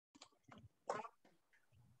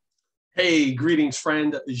Hey, greetings,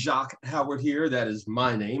 friend. Jacque Howard here. That is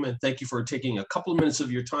my name. And thank you for taking a couple of minutes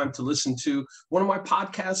of your time to listen to one of my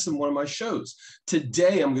podcasts and one of my shows.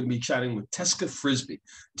 Today, I'm going to be chatting with Teska Frisby.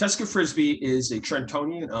 Teska Frisby is a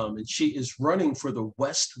Trentonian, and she is running for the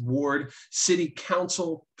West Ward City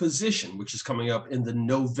Council position, which is coming up in the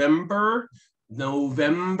November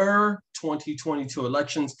 2022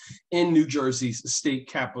 elections in New Jersey's state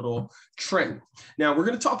capital, Trenton. Now, we're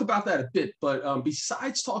going to talk about that a bit, but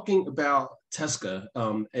besides talking about Teska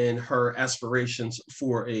and her aspirations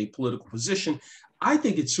for a political position, I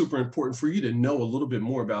think it's super important for you to know a little bit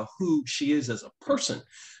more about who she is as a person,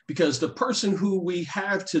 because the person who we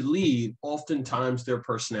have to lead, oftentimes their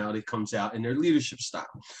personality comes out in their leadership style.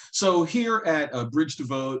 So here at Bridge to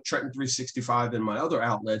Vote, Trenton 365, and my other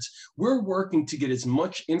outlets, we're working to get as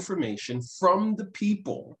much information from the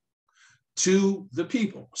people to the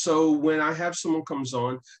people. So when I have someone comes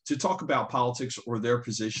on to talk about politics or their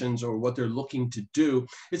positions or what they're looking to do,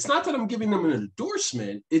 it's not that I'm giving them an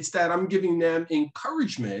endorsement, it's that I'm giving them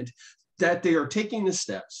encouragement that they are taking the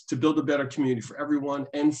steps to build a better community for everyone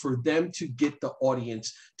and for them to get the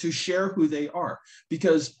audience to share who they are.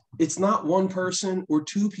 Because it's not one person or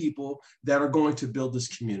two people that are going to build this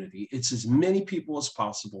community. It's as many people as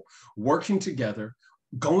possible working together,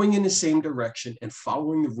 going in the same direction and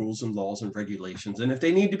following the rules and laws and regulations. And if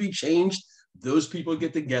they need to be changed, those people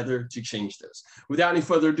get together to change this. Without any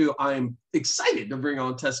further ado, I am excited to bring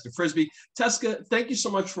on Teska Frisby. Teska, thank you so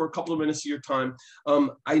much for a couple of minutes of your time.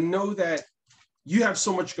 I know that you have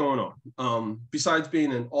so much going on. Besides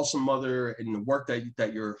being an awesome mother and the work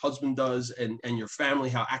that your husband does and your family,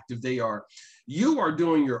 how active they are, you are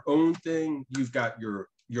doing your own thing. You're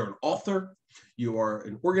an author. You are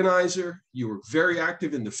an organizer. You are very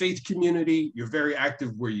active in the faith community. You're very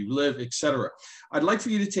active where you live, etc. I'd like for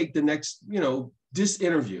you to take the next, this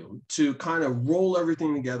interview to kind of roll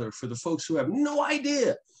everything together for the folks who have no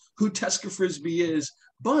idea who Teska Frisby is,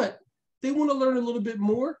 but they want to learn a little bit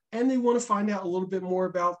more and they want to find out a little bit more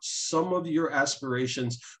about some of your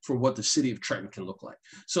aspirations for what the city of Trenton can look like.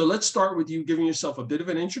 So let's start with you giving yourself a bit of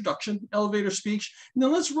an introduction, elevator speech, and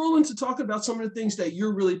then let's roll into talking about some of the things that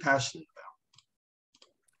you're really passionate about.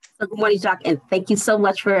 Good morning, Jacque, and thank you so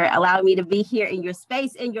much for allowing me to be here in your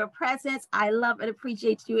space, in your presence. I love and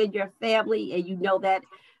appreciate you and your family, and you know that.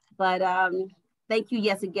 But thank you,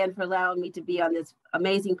 yes, again, for allowing me to be on this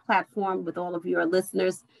amazing platform with all of your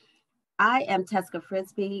listeners. I am Teska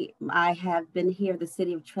Frisby. I have been here in the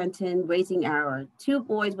city of Trenton, raising our two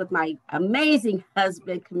boys with my amazing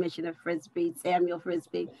husband, Commissioner Frisby, Samuel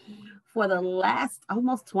Frisby, for the last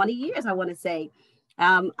almost 20 years, I want to say.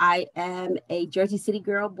 I am a Jersey City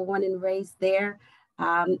girl, born and raised there.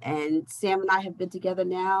 And Sam and I have been together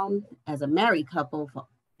now as a married couple.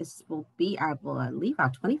 This will be I believe,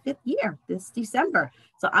 our 25th year this December.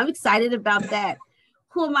 So I'm excited about that.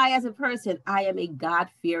 Who am I as a person? I am a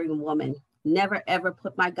God-fearing woman. Never, ever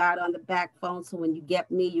put my God on the back phone. So when you get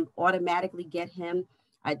me, you automatically get him.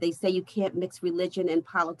 They say you can't mix religion and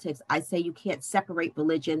politics. I say you can't separate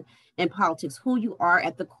religion and politics. Who you are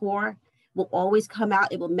at the core will always come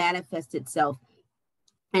out. It will manifest itself.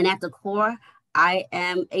 And at the core, I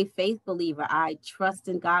am a faith believer. I trust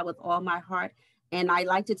in God with all my heart. And I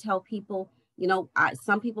like to tell people,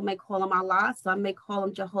 some people may call him Allah, some may call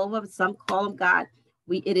him Jehovah, some call him God.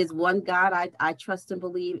 It is one God I trust and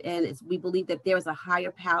believe in. We believe that there is a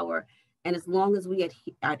higher power. And as long as we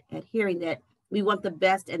are adhering that we want the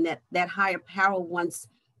best and that higher power wants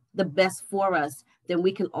the best for us, then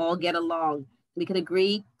we can all get along. We can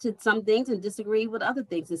agree to some things and disagree with other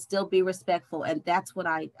things and still be respectful. And that's what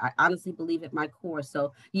I honestly believe at my core.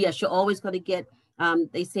 So yes, you're always going to get,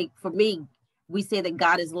 they say, for me, we say that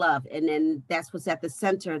God is love. And then that's what's at the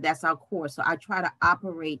center. That's our core. So I try to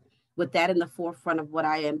operate with that in the forefront of what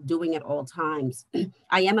I am doing at all times.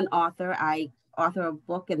 I am an author. I author a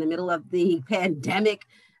book in the middle of the pandemic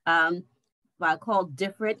called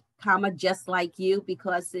Different, Just Like You,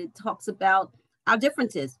 because it talks about our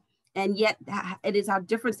differences. And yet it is our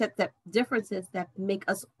differences that make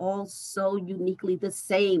us all so uniquely the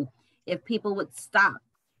same. If people would stop,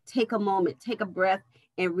 take a moment, take a breath,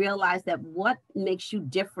 and realize that what makes you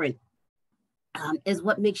different is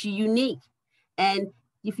what makes you unique. And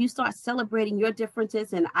if you start celebrating your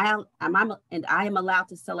differences, and I am allowed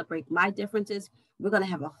to celebrate my differences, we're going to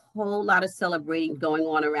have a whole lot of celebrating going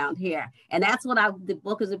on around here. And that's what the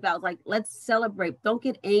book is about. Like, let's celebrate. Don't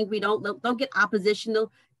get angry. Don't get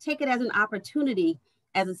oppositional. Take it as an opportunity,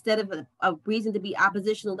 as instead of a reason to be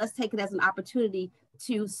oppositional. Let's take it as an opportunity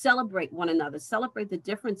to celebrate one another, celebrate the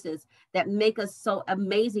differences that make us so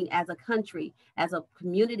amazing as a country, as a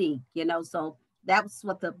community, So that's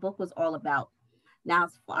what the book was all about. Now,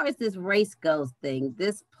 as far as this race goes thing,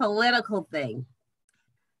 this political thing,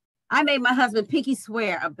 I made my husband pinky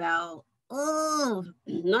swear about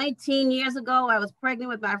 19 years ago. I was pregnant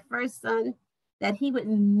with my first son, that he would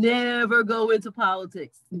never go into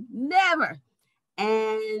politics, never.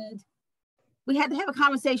 And we had to have a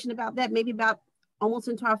conversation about that, maybe about almost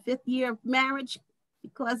into our 5th year of marriage,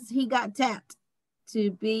 because he got tapped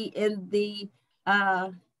to be in the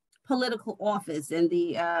political office, in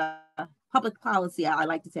the public policy. I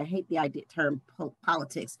like to say, I hate the idea term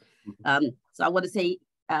politics. So I want to say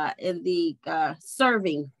in the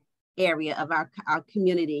serving area of our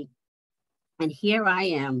community. And here I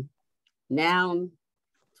am now,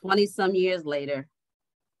 20 some years later,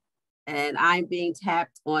 and I'm being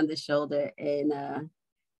tapped on the shoulder. And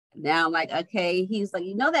now I'm like, okay, he's like,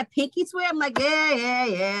 you know that pinky swear? I'm like,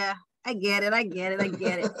 yeah. I get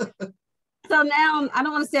it. So now I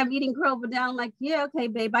don't want to say I'm eating crow, but now I'm like, yeah, okay,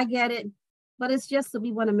 babe, I get it. But it's just that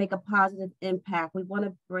we want to make a positive impact. We want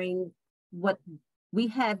to bring what we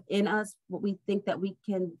have in us, what we think that we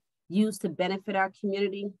can use to benefit our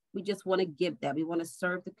community. We just want to give that. We want to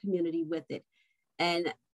serve the community with it.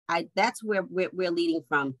 And that's where we're leading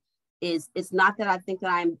from. It's not that I think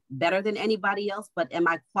that I'm better than anybody else, but am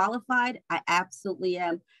I qualified? I absolutely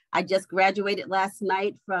am. I just graduated last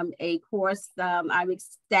night from a course. I'm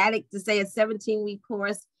ecstatic to say a 17-week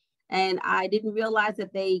course. And I didn't realize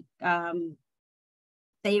that they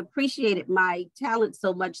appreciated my talent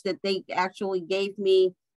so much that they actually gave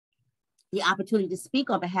me the opportunity to speak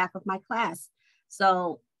on behalf of my class.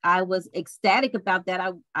 So I was ecstatic about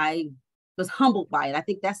that. I was humbled by it. I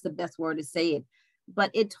think that's the best word to say it.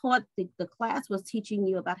 But it taught, the class was teaching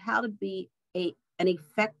you about how to be an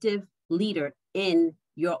effective leader in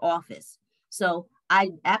your office. So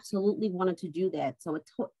I absolutely wanted to do that. So it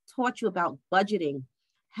taught you about budgeting,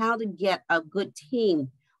 how to get a good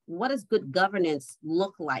team. What does good governance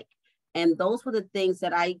look like? And those were the things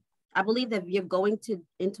that I believe that if you're going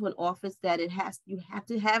into an office that you have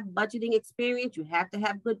to have budgeting experience, you have to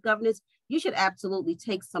have good governance. You should absolutely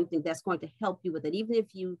take something that's going to help you with it. Even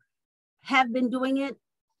if you have been doing it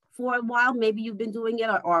for a while, maybe you've been doing it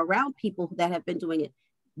or around people that have been doing it.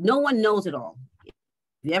 No one knows it all.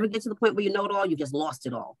 If you ever get to the point where you know it all, you just lost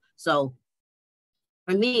it all. So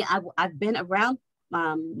for me, I've been around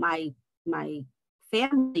my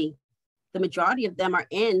family. The majority of them are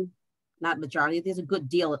in, not majority, there's a good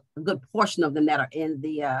portion of them that are in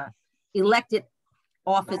the elected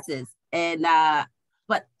offices. And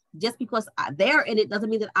but just because they're in it doesn't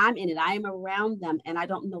mean that I'm in it. I am around them and I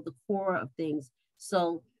don't know the core of things.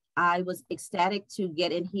 So I was ecstatic to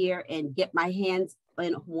get in here and get my hands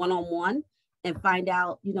in one-on-one and find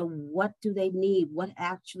out, what do they need? What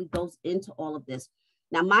actually goes into all of this?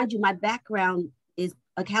 Now, mind you, my background is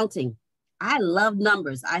accounting. I love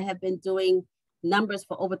numbers. I have been doing numbers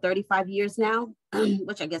for over 35 years now,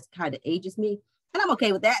 which I guess kind of ages me. And I'm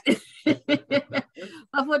okay with that.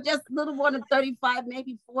 But for just a little more than 35,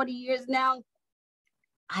 maybe 40 years now,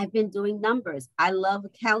 I've been doing numbers. I love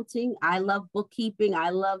accounting. I love bookkeeping.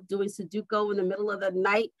 I love doing Sudoku in the middle of the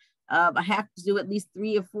night. I have to do at least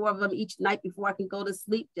 3 or 4 of them each night before I can go to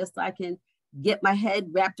sleep, just so I can get my head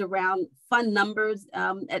wrapped around fun numbers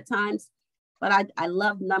at times. But I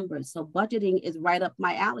love numbers. So budgeting is right up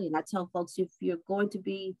my alley. And I tell folks, if you're going to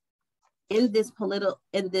be in this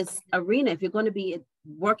arena, if you're going to be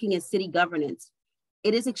working in city governance,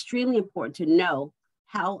 it is extremely important to know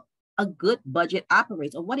how a good budget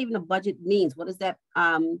operates, or what even a budget means. What does that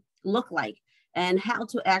look like? And how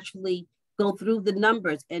to actually go through the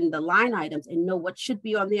numbers and the line items and know what should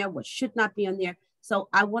be on there, what should not be on there. So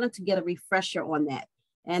I wanted to get a refresher on that.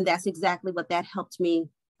 And that's exactly what that helped me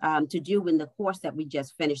to do in the course that we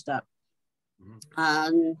just finished up.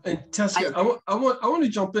 And Teska, I want to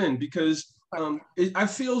jump in because I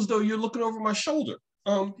feel as though you're looking over my shoulder.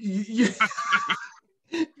 Do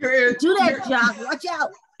that, Jacque. Watch out.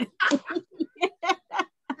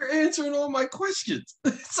 You're answering all my questions.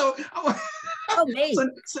 So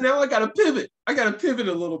now I got to pivot. I got to pivot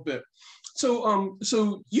a little bit.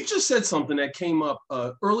 So you just said something that came up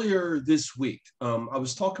earlier this week. I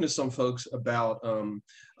was talking to some folks about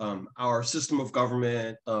our system of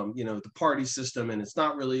government, the party system, and it's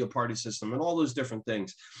not really a party system, and all those different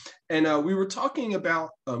things. And we were talking about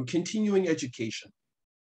continuing education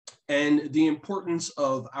and the importance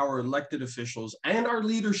of our elected officials and our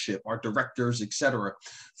leadership, our directors, et cetera,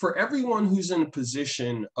 for everyone who's in a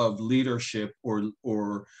position of leadership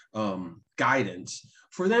or guidance,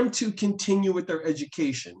 for them to continue with their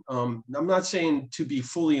education. I'm not saying to be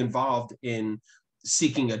fully involved in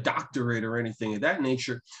seeking a doctorate or anything of that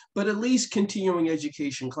nature, but at least continuing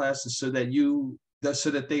education classes so that you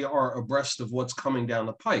so that they are abreast of what's coming down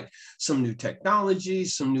the pike. Some new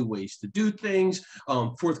technologies, some new ways to do things,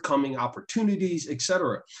 forthcoming opportunities, et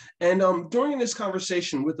cetera. And during this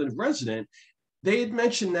conversation with a resident, they had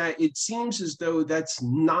mentioned that it seems as though that's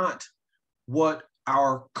not what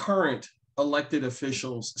our current elected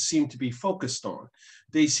officials seem to be focused on.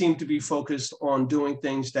 They seem to be focused on doing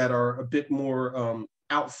things that are a bit more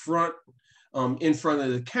out front, in front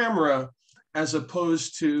of the camera, as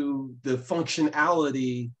opposed to the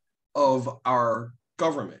functionality of our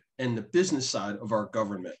government and the business side of our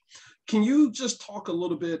government. Can you just talk a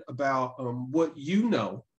little bit about what you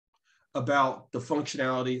know about the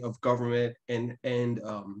functionality of government and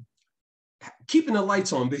keeping the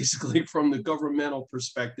lights on, basically, from the governmental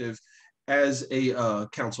perspective as a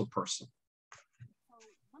council person?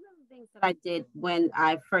 One of the things that I did when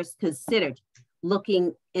I first considered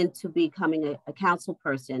looking into becoming a council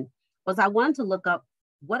person was I wanted to look up,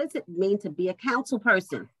 what does it mean to be a council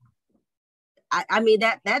person? I mean,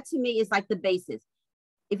 that to me is like the basis.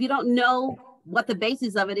 If you don't know what the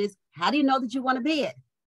basis of it is, how do you know that you want to be it?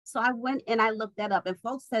 So I went and I looked that up, and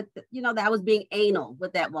folks said that, that I was being anal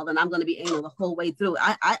with that. Well, then I'm going to be anal the whole way through.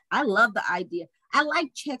 I love the idea. I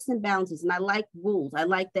like checks and balances, and I like rules. I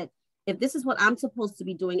like that if this is what I'm supposed to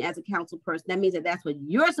be doing as a council person, that means that that's what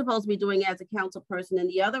you're supposed to be doing as a council person, and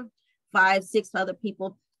the other 5, 6 other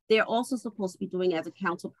people, they're also supposed to be doing as a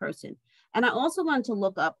council person. And I also wanted to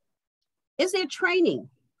look up, is there training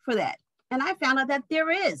for that? And I found out that there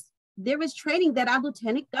is. There is training that our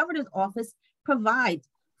lieutenant governor's office provides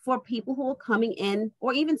for people who are coming in,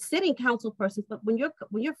 or even sitting council persons. But when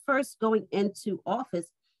you're first going into office,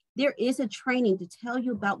 there is a training to tell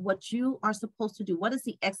you about what you are supposed to do. What is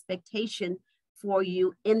the expectation for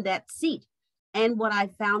you in that seat? And what I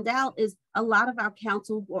found out is a lot of our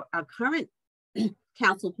council, or our current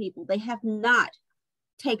council people, they have not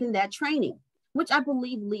taken that training, which I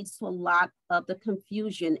believe leads to a lot of the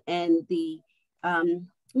confusion and the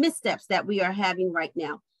missteps that we are having right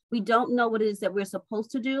now. We don't know what it is that we're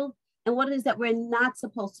supposed to do and what it is that we're not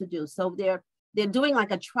supposed to do. So they're doing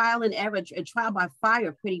like a trial and error, a trial by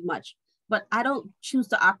fire pretty much. But I don't choose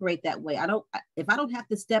to operate that way. If I don't have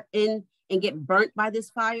to step in and get burnt by this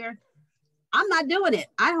fire, I'm not doing it.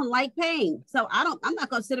 I don't like pain. So I'm not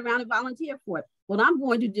going to sit around and volunteer for it. What I'm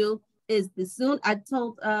going to do is, I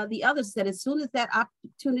told the others that as soon as that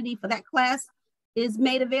opportunity for that class is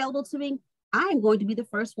made available to me, I am going to be the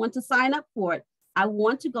first one to sign up for it. I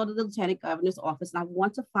want to go to the lieutenant governor's office, and I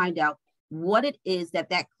want to find out what it is that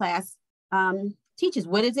class teaches.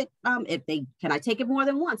 What is it? Can I take it more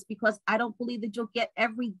than once? Because I don't believe that you'll get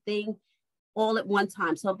everything all at one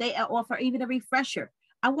time. So if they offer even a refresher,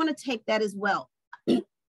 I want to take that as well.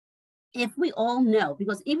 If we all know,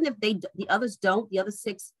 because even if the others don't, the other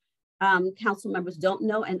 6 council members don't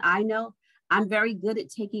know, and I know, I'm very good at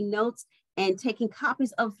taking notes and taking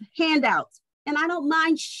copies of handouts. And I don't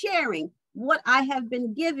mind sharing what I have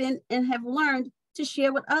been given and have learned to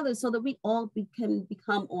share with others, so that we all can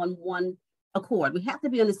become on one accord. We have to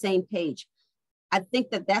be on the same page. I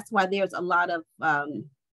think that that's why there's a lot of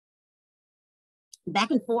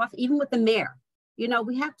back and forth, even with the mayor.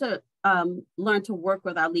 We have to learn to work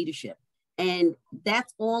with our leadership, and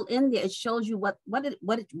that's all in there. It shows you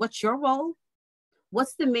what's your role,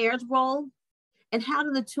 what's the mayor's role, and how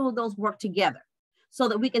do the two of those work together, so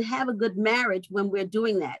that we can have a good marriage when we're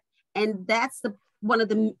doing that. And that's one of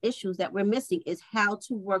the issues that we're missing, is how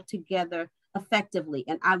to work together effectively.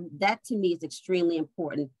 And that to me is extremely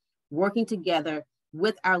important, working together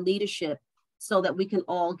with our leadership so that we can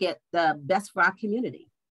all get the best for our community.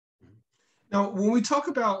 Now, when we talk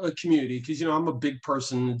about a community, because, I'm a big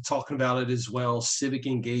person talking about it as well, civic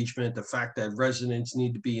engagement, the fact that residents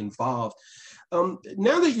need to be involved.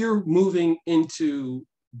 Now that you're moving into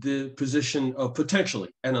the position of potentially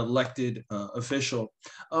an elected official,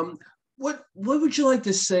 what would you like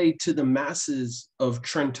to say to the masses of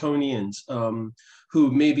Trentonians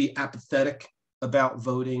who may be apathetic about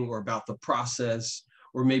voting, or about the process,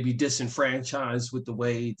 or maybe disenfranchised with the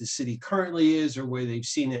way the city currently is, or where they've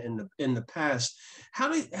seen it in the past? How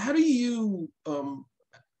do you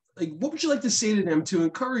what would you like to say to them to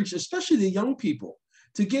encourage, especially the young people,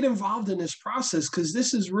 to get involved in this process? Because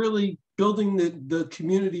this is really building the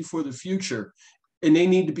community for the future, and they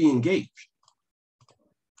need to be engaged.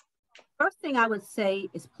 First thing I would say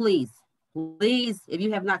is please, if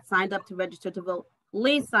you have not signed up to register to vote,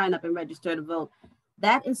 please sign up and register to vote.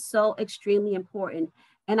 That is so extremely important.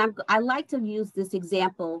 And I like to use this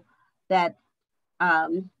example that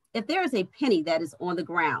if there is a penny that is on the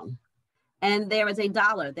ground, and there is a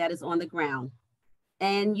dollar that is on the ground,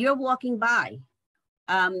 and you're walking by,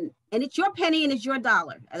 And it's your penny and it's your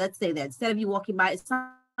dollar. Let's say that instead of you walking by, it's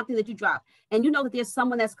something that you drop. And you know that there's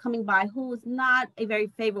someone that's coming by who is not a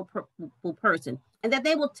very favorable person, and that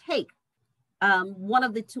they will take one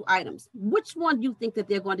of the two items. Which one do you think that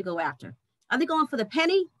they're going to go after? Are they going for the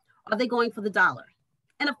penny or are they going for the dollar?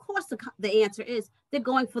 And of course, the answer is they're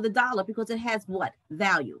going for the dollar because it has what?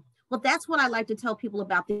 Value. Well, that's what I like to tell people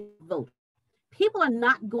about the vote. People are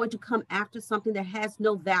not going to come after something that has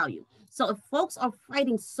no value. So if folks are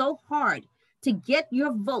fighting so hard to get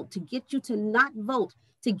your vote, to get you to not vote,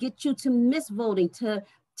 to get you to miss voting, to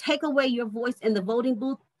take away your voice in the voting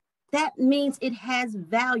booth, that means it has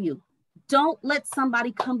value. Don't let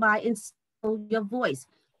somebody come by and steal your voice.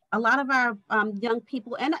 A lot of our young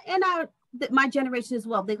people and my generation as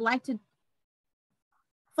well, they like to,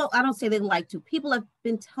 I don't say they like to, people have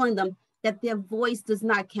been telling them that their voice does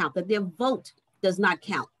not count, that their vote does not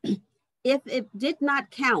count. If it did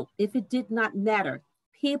not count, if it did not matter,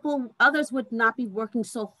 others would not be working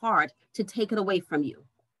so hard to take it away from you.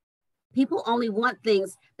 People only want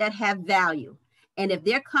things that have value. And if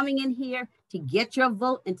they're coming in here to get your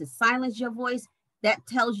vote and to silence your voice, that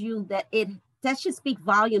tells you that should speak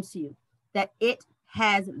volumes to you, that it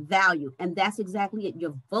has value. And that's exactly it.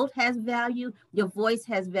 Your vote has value. Your voice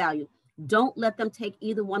has value. Don't let them take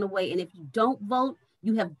either one away. And if you don't vote,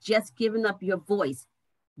 you have just given up your voice.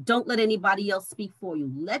 Don't let anybody else speak for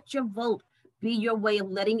you. Let your vote be your way of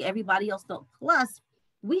letting everybody else know. Plus,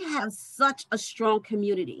 we have such a strong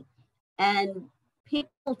community, and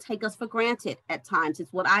people take us for granted at times.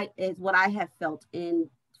 It's what I have felt in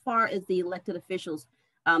as far as the elected officials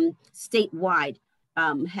statewide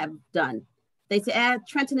have done. They say,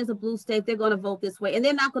 Trenton is a blue state. They're going to vote this way, and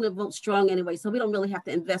they're not going to vote strong anyway, so we don't really have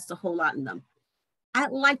to invest a whole lot in them.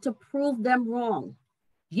 I'd like to prove them wrong.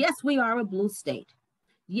 Yes, we are a blue state.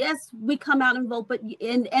 Yes, we come out and vote, but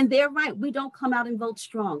and they're right. We don't come out and vote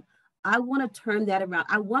strong. I want to turn that around.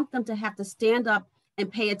 I want them to have to stand up and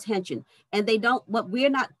pay attention. And they don't, what we're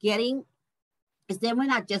not getting is that we're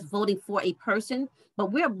not just voting for a person,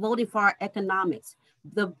 but we're voting for our economics.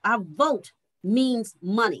 Our vote means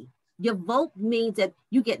money. Your vote means that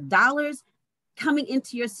you get dollars coming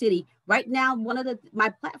into your city. Right now, one of my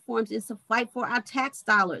platforms is to fight for our tax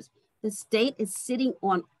dollars. The state is sitting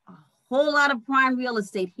on a whole lot of prime real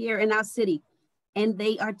estate here in our city, and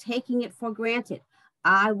they are taking it for granted.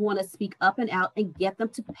 I want to speak up and out and get them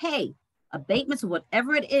to pay abatements or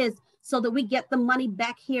whatever it is so that we get the money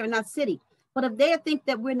back here in our city. But if they think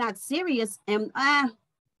that we're not serious and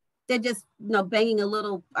they're just banging a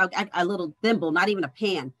little thimble, not even a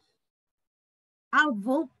pan. Our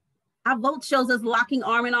vote shows us locking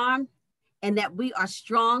arm in arm, and that we are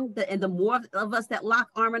strong. And the more of us that lock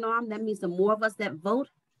arm in arm, that means the more of us that vote,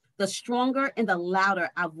 the stronger and the louder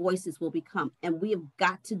our voices will become. And we have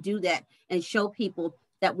got to do that and show people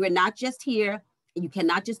that we're not just here, and you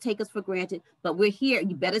cannot just take us for granted, but we're here.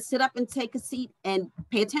 You better sit up and take a seat and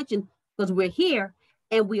pay attention, because we're here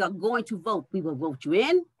and we are going to vote. We will vote you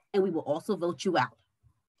in, and we will also vote you out.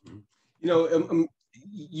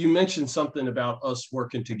 You mentioned something about us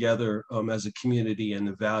working together as a community and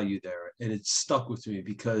the value there, and it stuck with me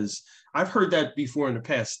because I've heard that before in the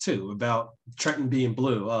past too, about Trenton being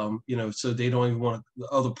blue. So they don't even want to,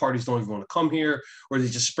 other parties don't even want to come here, or they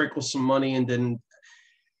just sprinkle some money, and then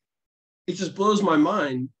it just blows my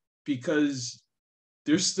mind because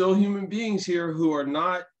there's still human beings here who are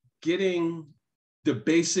not getting the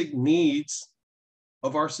basic needs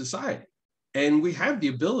of our society, and we have the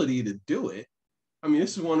ability to do it. I mean,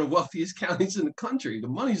 this is one of the wealthiest counties in the country. The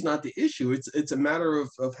money's not the issue. It's a matter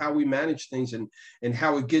of how we manage things and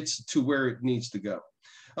how it gets to where it needs to go.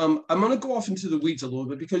 I'm going to go off into the weeds a little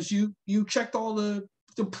bit because you checked all the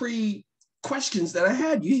pre-questions that I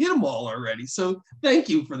had. You hit them all already. So thank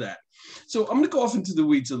you for that. So I'm going to go off into the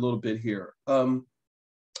weeds a little bit here.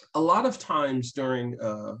 A lot of times during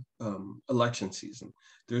election season,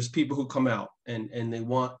 there's people who come out and they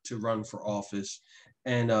want to run for office.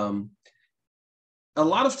 And a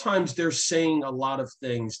lot of times they're saying a lot of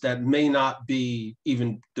things that may not be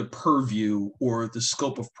even the purview or the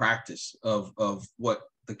scope of practice of what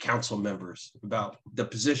the council members about the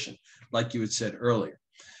position, like you had said earlier.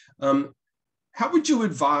 How would you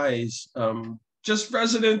advise just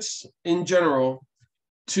residents in general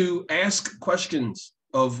to ask questions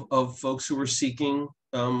of folks who are seeking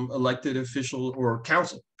elected official or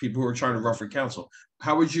council, people who are trying to run for council?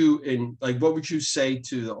 How would you, what would you say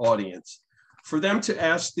to the audience for them to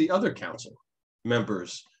ask the other council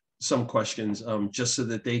members some questions, just so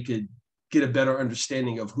that they could get a better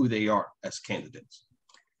understanding of who they are as candidates?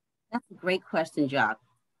 That's a great question, Jacque.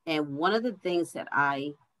 And one of the things that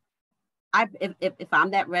if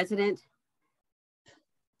I'm that resident,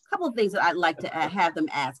 couple of things that I'd like to have them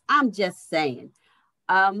ask. I'm just saying.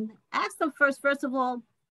 Ask them first of all,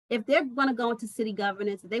 if they're going to go into city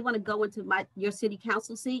governance, if they want to go into your city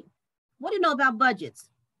council seat, what do you know about budgets?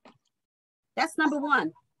 That's number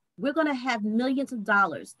one. We're going to have millions of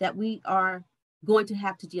dollars that we are going to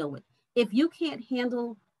have to deal with. If you can't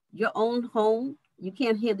handle your own home, you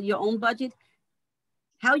can't handle your own budget,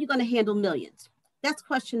 how are you going to handle millions? That's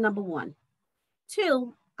question number one.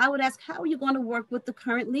 Two, I would ask, how are you going to work with the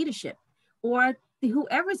current leadership or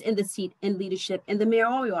whoever's in the seat in leadership in the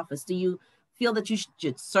mayoral office? Do you feel that you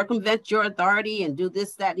should circumvent your authority and do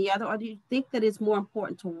this, that, and the other? Or do you think that it's more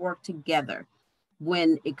important to work together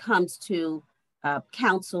when it comes to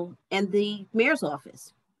council and the mayor's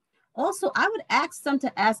office? Also, I would ask them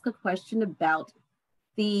to ask a question about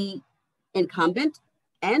the incumbent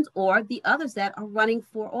and or the others that are running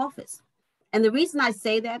for office. And the reason I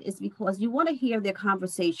say that is because you want to hear their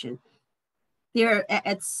conversation. There,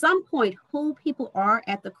 at some point, who people are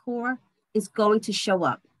at the core is going to show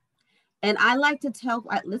up. And I like to tell,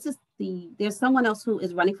 there's someone else who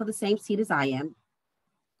is running for the same seat as I am.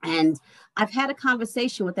 And I've had a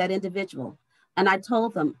conversation with that individual. And I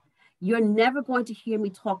told them, you're never going to hear me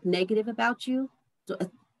talk negative about you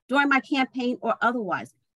during my campaign or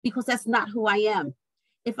otherwise, because that's not who I am.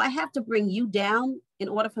 If I have to bring you down in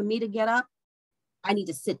order for me to get up, I need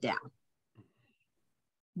to sit down.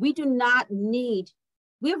 We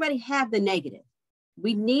already have the negative.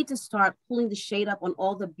 We need to start pulling the shade up on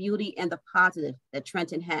all the beauty and the positive that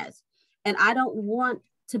Trenton has. And I don't want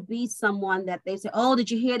to be someone that they say, oh, did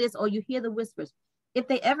you hear this? Or you hear the whispers. If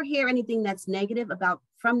they ever hear anything that's negative about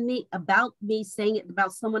me saying it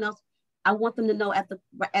about someone else, I want them to know at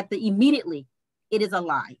the immediately, it is a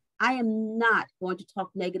lie. I am not going to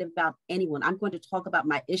talk negative about anyone. I'm going to talk about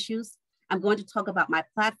my issues. I'm going to talk about my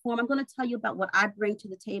platform. I'm going to tell you about what I bring to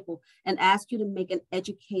the table and ask you to make an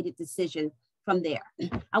educated decision from there.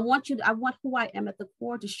 I want who I am at the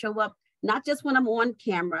core to show up, not just when I'm on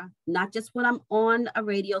camera, not just when I'm on a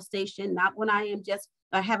radio station, not when I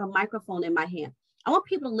have a microphone in my hand. I want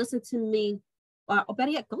people to listen to me, or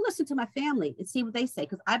better yet, go listen to my family and see what they say.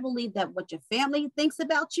 Because I believe that what your family thinks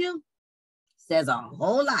about you says a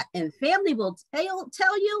whole lot, and family will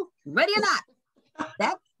tell you, ready or not.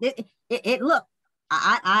 Look,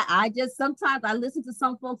 I just sometimes I listen to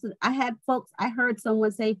some folks. I heard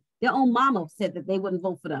someone say their own mama said that they wouldn't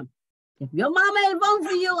vote for them. If your mama ain't vote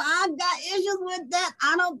for you, I got issues with that.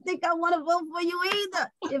 I don't think I want to vote for you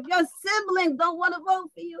either. If your siblings don't want to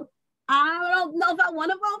vote for you, I don't know if I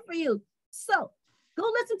want to vote for you. So go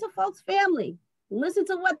listen to folks' family. Listen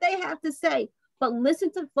to what they have to say, but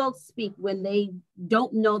listen to folks speak when they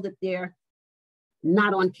don't know that they're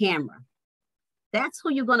not on camera. That's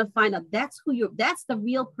who you're going to find out. That's the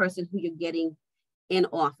real person who you're getting in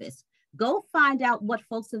office. Go find out what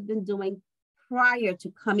folks have been doing prior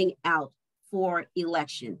to coming out for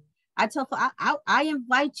election. I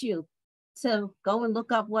invite you to go and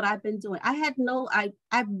look up what I've been doing. I've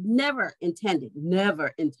never intended.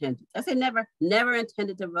 I say never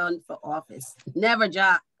intended to run for office. Never,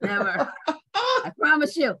 Jacque, never. I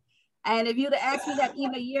promise you. And if you'd have asked me that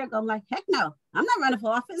even a year ago, I'm like, heck no, I'm not running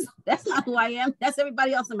for office. That's not who I am. That's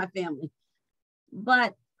everybody else in my family.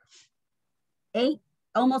 But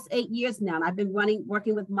almost 8 years now, and I've been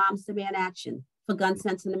working with Moms Demand Action for Gun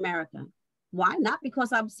Sense in America. Why? Not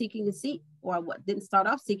because I'm seeking a seat didn't start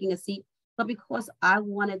off seeking a seat, but because I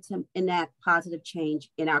wanted to enact positive change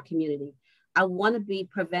in our community. I want to be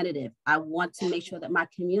preventative. I want to make sure that my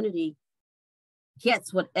community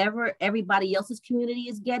gets whatever everybody else's community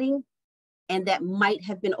is getting, and that might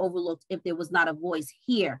have been overlooked if there was not a voice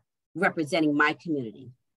here representing my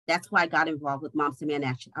community. That's why I got involved with Moms Demand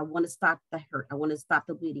Action. I want to stop the hurt. I want to stop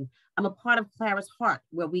the bleeding. I'm a part of Clara's Heart,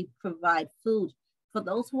 where we provide food for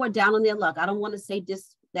those who are down on their luck. I don't want to say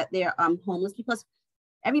that they're homeless, because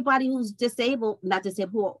everybody who's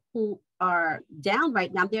who are down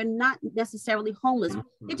right now, they're not necessarily homeless.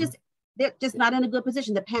 Mm-hmm. They're just not in a good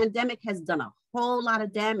position. The pandemic has done a whole lot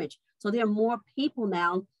of damage. So there are more people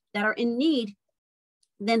now that are in need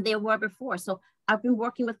than there were before. So I've been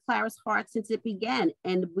working with Clara's Heart since it began,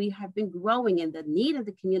 and we have been growing, and the need of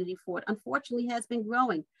the community for it, unfortunately, has been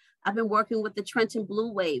growing. I've been working with the Trenton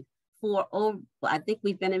Blue Wave I think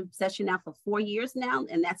we've been in session now for 4 years now,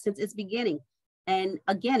 and that's since its beginning. And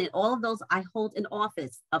again, in all of those, I hold an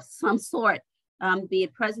office of some sort, be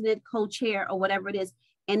it president, co-chair, or whatever it is.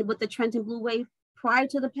 And with the Trenton Blue Wave, prior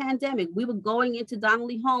to the pandemic, we were going into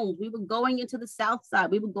Donnelly Homes, we were going into the South Side,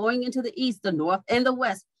 we were going into the East, the North, and the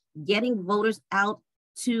West, getting voters out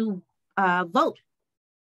to vote.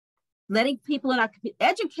 letting people in our,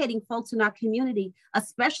 educating folks in our community,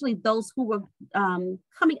 especially those who were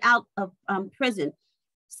coming out of prison,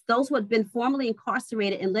 those who had been formerly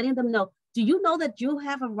incarcerated, and letting them know, do you know that you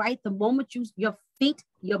have a right the moment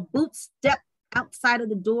your boots step outside of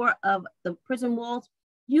the door of the prison walls,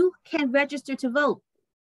 you can register to vote.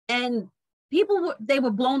 And people they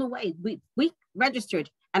were blown away. We registered,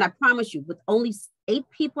 and I promise you, with only 8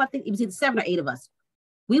 people, I think it was either 7 or 8 of us,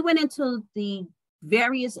 we went into the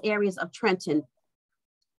various areas of Trenton,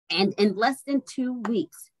 and in less than 2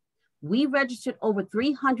 weeks, we registered over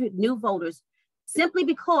 300 new voters, simply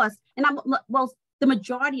because, and the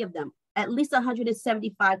majority of them, at least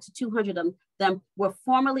 175 to 200 of them were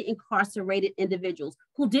formerly incarcerated individuals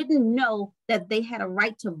who didn't know that they had a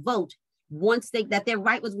right to vote once that their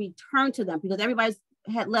right was returned to them, because everybody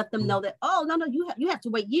had let them know that, oh, no, you have to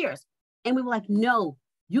wait years. And we were like, no,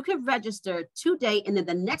 you can register today, and then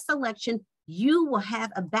the next election, you will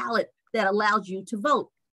have a ballot that allows you to vote.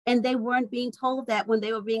 And they weren't being told that when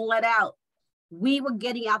they were being let out. We were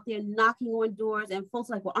getting out there knocking on doors, and folks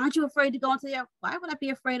were like, well, aren't you afraid to go into there? Why would I be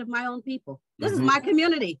afraid of my own people? This is my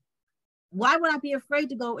community. Why would I be afraid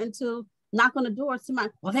to go into knock on the doors to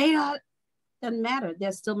well, they are, doesn't matter.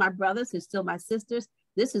 They're still my brothers, they're still my sisters.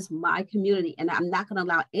 This is my community, and I'm not gonna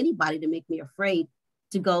allow anybody to make me afraid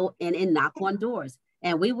to go in and knock on doors.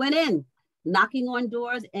 And we went in knocking on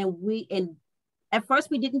doors, and at first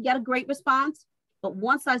we didn't get a great response, but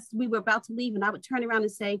once we were about to leave, and I would turn around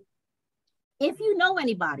and say, if you know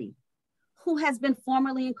anybody who has been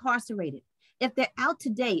formerly incarcerated, if they're out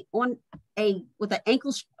today with an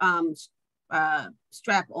ankle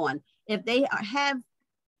strap on, if they have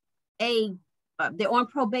they're on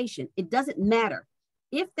probation, it doesn't matter.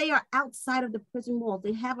 If they are outside of the prison walls,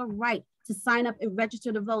 they have a right to sign up and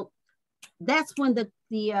register to vote. That's when the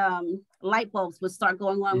light bulbs would start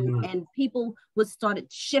going on, and people would start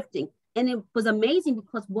shifting. And it was amazing,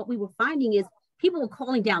 because what we were finding is people were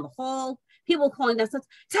calling down the hall. People were calling down, son,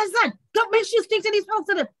 go make sure you speak to these folks,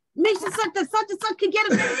 and make sure such and such can get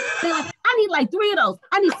it. They're like, I need like 3 of those.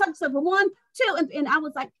 I need such for 1, 2. And I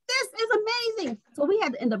was like, this is amazing. So we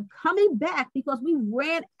had to end up coming back because we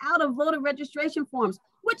ran out of voter registration forms,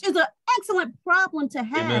 which is an excellent problem to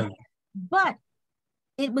have. Amen. But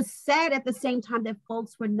it was sad at the same time that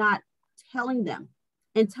folks were not telling them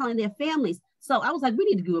and telling their families. So I was like, we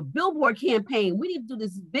need to do a billboard campaign. We need to do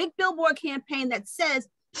this big billboard campaign that says,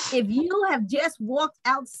 if you have just walked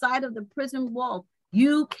outside of the prison wall,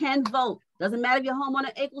 you can vote. Doesn't matter if you're home on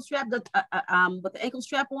an ankle strap, with the ankle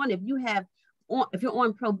strap on. If you're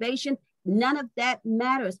on probation, none of that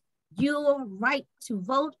matters. Your right to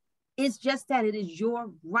vote is just that. It is your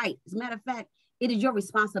right. As a matter of fact, it is your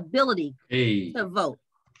responsibility to vote.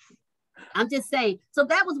 I'm just saying. So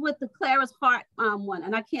that was with the Clara's Heart one.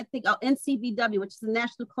 And I can't think of NCBW, which is the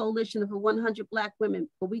National Coalition of 100 Black Women.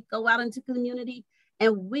 But we go out into the community,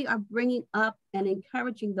 and we are bringing up and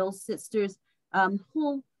encouraging those sisters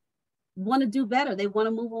who want to do better. They want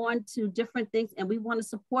to move on to different things, and we want to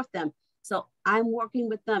support them. So I'm working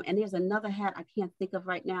with them. And there's another hat I can't think of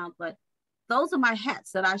right now, but those are my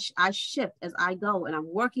hats that I shift as I go. And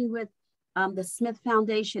I'm working with the Smith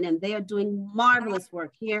Foundation, and they are doing marvelous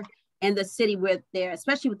work here in the city, with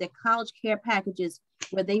especially with their college care packages,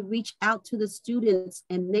 where they reach out to the students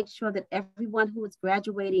and make sure that everyone who is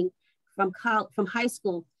graduating from high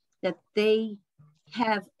school, that they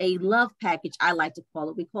have a love package, I like to call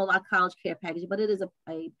it. We call our college care package, but it is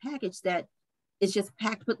a package that is just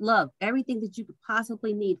packed with love. Everything that you could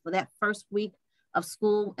possibly need for that first week of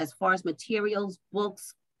school, as far as materials,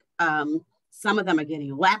 books. Some of them are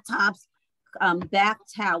getting laptops, bath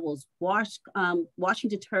towels, washing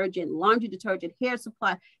detergent, laundry detergent, hair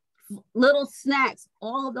supply, little snacks,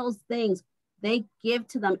 all of those things they give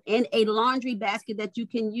to them in a laundry basket that you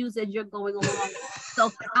can use as you're going along.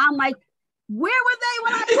 So I'm like, where were they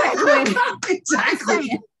when I graduated?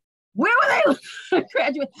 Exactly. Where were they when I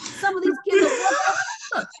graduated? Some of these kids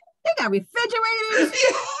look, they got refrigerators,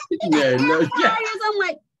 I'm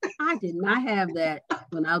like, I did not have that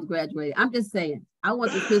when I was graduating. I'm just saying, I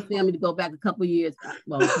want the Smith family to go back a couple of years.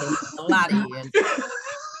 Well, okay, a lot of years.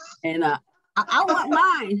 And I want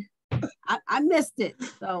mine. I missed it.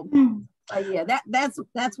 So yeah, that's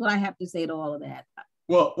what I have to say to all of that.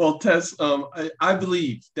 Well, Tess, I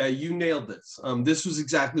believe that you nailed this. This was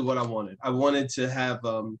exactly what I wanted. I wanted to have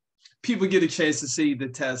people get a chance to see the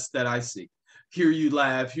Tess that I see. Hear you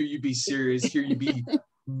laugh, hear you be serious, hear you be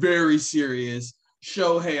very serious.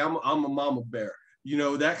 Show, hey, I'm a mama bear. You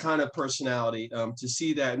know, that kind of personality, to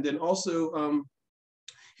see that. And then also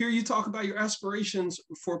hear you talk about your aspirations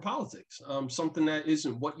for politics, something that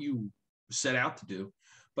isn't what you set out to do,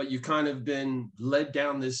 but you kind of been led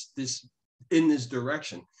down this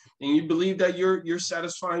direction. And you believe that you're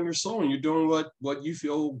satisfying your soul and you're doing what you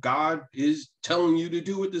feel God is telling you to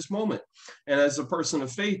do at this moment. And as a person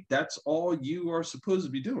of faith, that's all you are supposed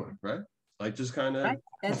to be doing, right? Like just kind of, right.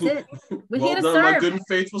 That's it. We're well here to done, serve. my good and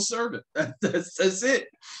faithful servant. That's it.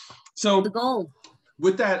 So the goal.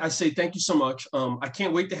 With that, I say thank you so much. I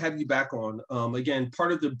can't wait to have you back on. Again,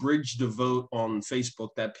 part of the Bridge the Vote on Facebook,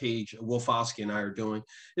 that page Wolf Oski and I are doing,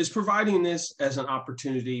 is providing this as an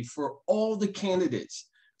opportunity for all the candidates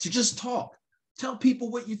to just talk. Tell people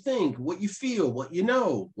what you think, what you feel, what you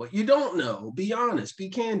know, what you don't know. Be honest, be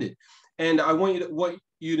candid. And I want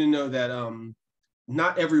you to know that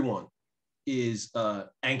not everyone is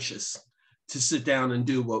anxious to sit down and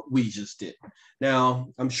do what we just did. Now,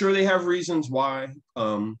 I'm sure they have reasons why,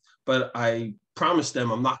 but I promised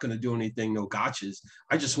them I'm not going to do anything, no gotchas.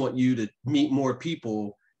 I just want you to meet more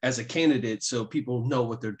people as a candidate so people know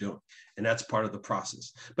what they're doing. And that's part of the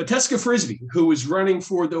process. But Teska Frisby, who is running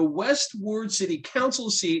for the West Ward City Council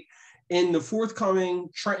seat in the forthcoming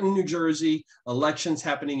Trenton, New Jersey elections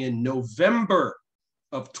happening in November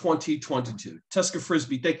of 2022. Teska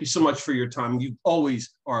Frisby, thank you so much for your time. You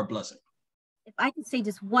always are a blessing. If I could say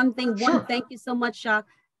just one thing, thank you so much, Jacque.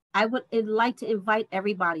 I would like to invite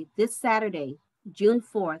everybody this Saturday, June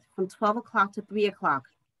 4th, from 12 o'clock to 3 o'clock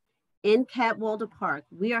in Cadwalder Park.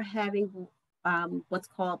 We are having what's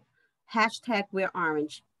called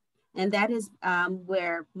 #WearOrange. And that is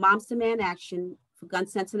where Moms Demand Action for Gun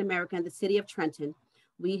Sense in America and the City of Trenton,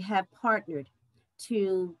 we have partnered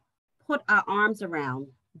to put our arms around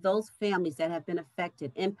those families that have been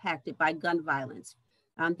affected, impacted by gun violence.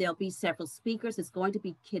 There'll be several speakers. It's going to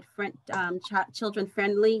be children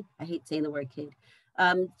friendly. I hate saying the word kid.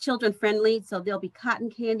 Children friendly. So there'll be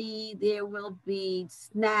cotton candy. There will be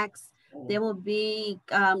snacks. There will be,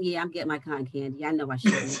 yeah, I'm getting my cotton candy. I know I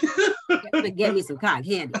should get me some cotton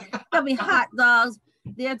candy. There'll be hot dogs.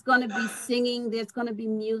 There's going to be singing. There's going to be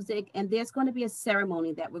music. And there's going to be a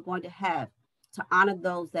ceremony that we're going to have to honor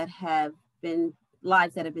those that have been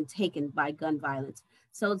lives that have been taken by gun violence.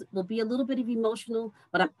 So it will be a little bit of emotional,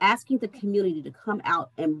 but I'm asking the community to come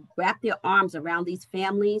out and wrap their arms around these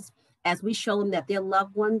families as we show them that their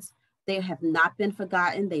loved ones, they have not been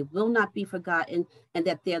forgotten, they will not be forgotten, and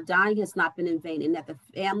that their dying has not been in vain, and that the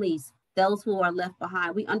families, those who are left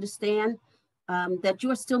behind, we understand that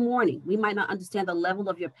you are still mourning. We might not understand the level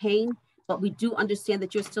of your pain, but we do understand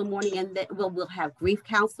that you're still mourning, and that we'll have grief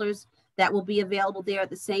counselors that will be available there at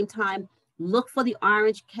the same time. Look for the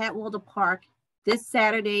Orange, Cadwalder Park, this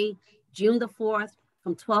Saturday, June the 4th,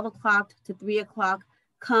 from 12 o'clock to 3 o'clock.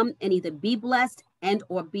 Come and either be blessed and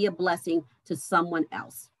or be a blessing to someone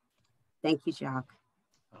else. Thank you, Jacque.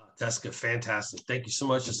 Teska, fantastic. Thank you so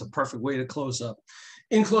much. It's a perfect way to close up.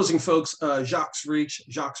 In closing, folks, Jacque's Reach,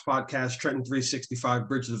 Jacque's Podcast, Trenton 365,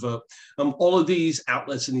 Bridge the Vote. All of these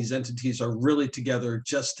outlets and these entities are really together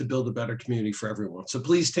just to build a better community for everyone. So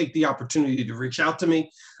please take the opportunity to reach out to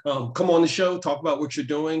me. Come on the show, talk about what you're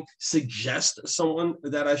doing, suggest someone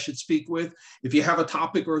that I should speak with. If you have a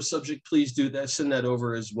topic or a subject, please do that. Send that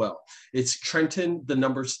over as well. It's Trenton, the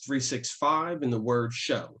numbers 365 and the word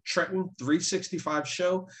show. Trenton 365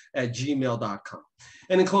 show at gmail.com.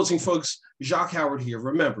 And in closing, folks, Jacque Howard here.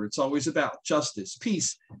 Remember, it's always about justice,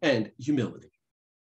 peace, and humility.